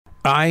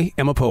I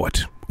am a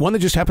poet, one that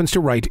just happens to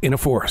write in a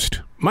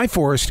forest. My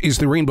forest is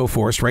the Rainbow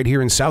Forest right here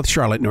in South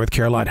Charlotte, North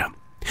Carolina.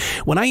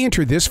 When I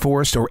enter this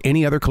forest or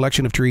any other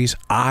collection of trees,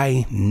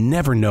 I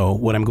never know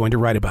what I'm going to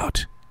write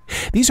about.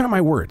 These aren't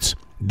my words.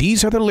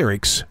 These are the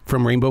lyrics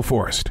from Rainbow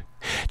Forest.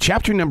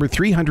 Chapter number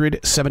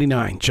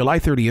 379, July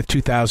 30th,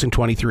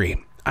 2023.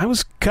 I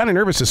was kind of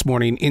nervous this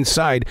morning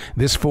inside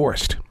this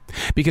forest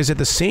because at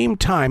the same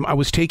time I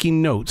was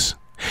taking notes,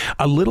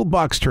 a little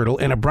box turtle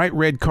and a bright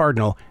red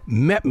cardinal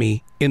met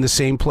me in the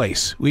same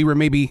place. We were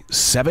maybe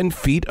 7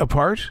 feet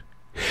apart.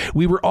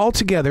 We were all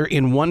together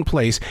in one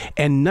place,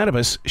 and none of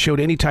us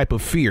showed any type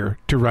of fear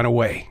to run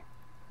away.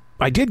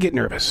 I did get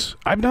nervous.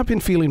 I've not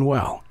been feeling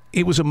well.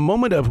 It was a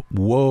moment of,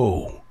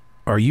 whoa,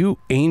 are you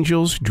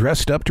angels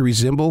dressed up to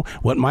resemble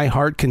what my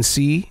heart can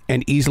see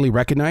and easily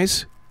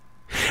recognize?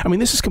 I mean,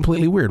 this is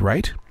completely weird,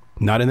 right?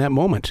 Not in that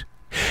moment.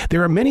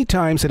 There are many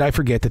times that I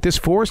forget that this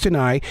forest and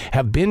I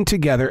have been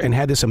together and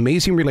had this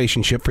amazing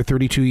relationship for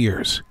 32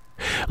 years.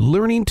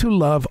 Learning to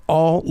love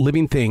all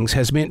living things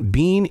has meant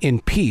being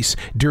in peace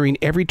during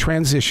every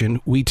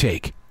transition we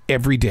take,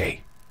 every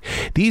day.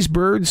 These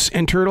birds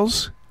and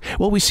turtles,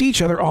 well, we see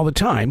each other all the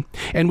time,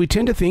 and we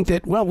tend to think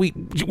that, well,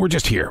 we're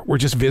just here, we're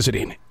just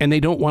visiting, and they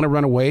don't want to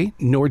run away,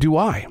 nor do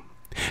I.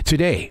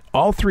 Today,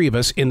 all three of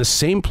us in the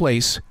same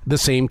place, the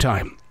same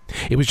time.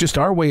 It was just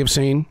our way of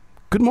saying,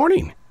 good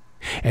morning.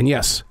 And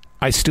yes,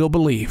 I still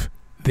believe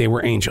they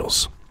were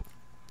angels.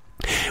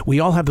 We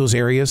all have those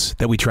areas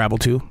that we travel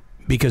to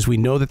because we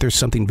know that there's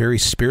something very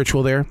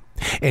spiritual there.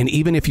 And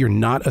even if you're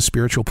not a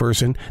spiritual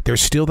person,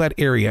 there's still that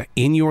area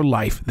in your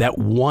life, that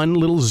one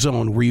little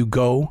zone where you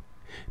go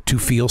to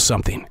feel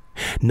something.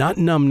 Not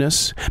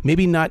numbness,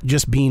 maybe not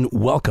just being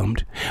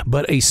welcomed,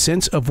 but a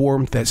sense of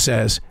warmth that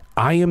says,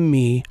 I am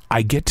me,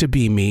 I get to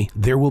be me,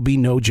 there will be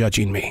no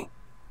judging me.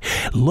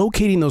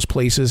 Locating those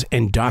places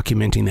and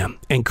documenting them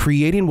and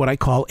creating what I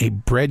call a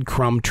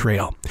breadcrumb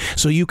trail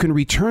so you can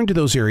return to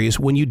those areas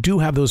when you do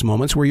have those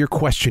moments where you're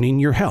questioning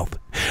your health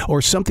or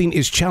something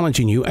is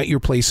challenging you at your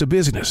place of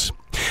business.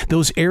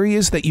 Those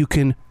areas that you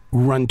can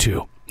run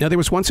to. Now, there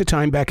was once a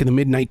time back in the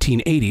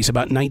mid-1980s,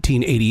 about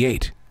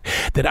 1988,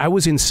 that I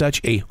was in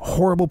such a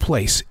horrible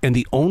place, and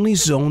the only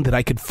zone that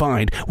I could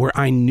find where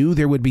I knew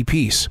there would be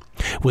peace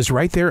was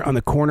right there on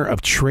the corner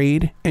of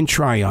Trade and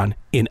Tryon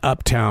in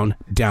uptown,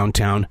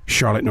 downtown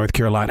Charlotte, North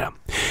Carolina.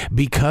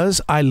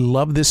 Because I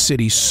love this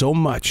city so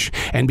much,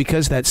 and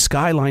because that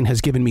skyline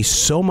has given me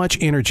so much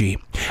energy,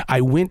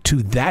 I went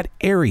to that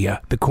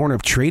area, the corner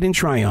of Trade and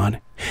Tryon,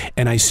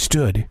 and I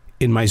stood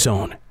in my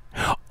zone.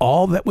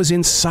 All that was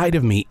inside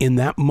of me in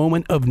that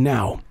moment of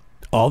now,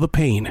 all the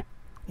pain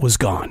was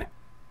gone.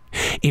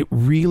 It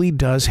really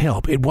does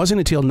help. It wasn't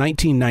until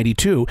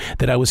 1992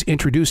 that I was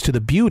introduced to the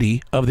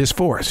beauty of this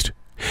forest.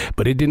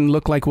 But it didn't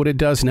look like what it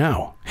does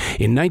now.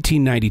 In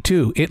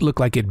 1992, it looked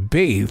like it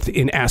bathed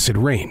in acid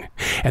rain.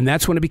 And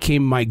that's when it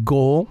became my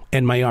goal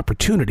and my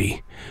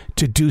opportunity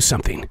to do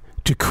something,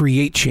 to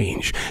create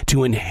change,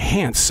 to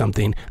enhance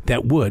something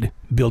that would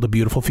build a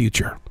beautiful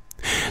future.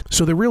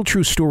 So the real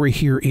true story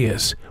here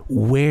is,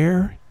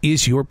 where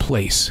is your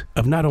place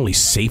of not only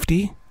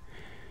safety,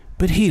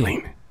 but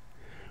healing?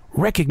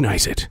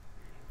 Recognize it.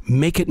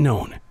 Make it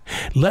known.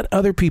 Let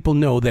other people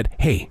know that,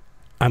 hey,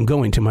 I'm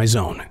going to my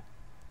zone.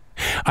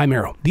 I'm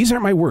Errol. These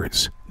aren't my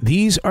words.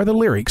 These are the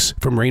lyrics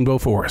from Rainbow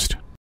Forest.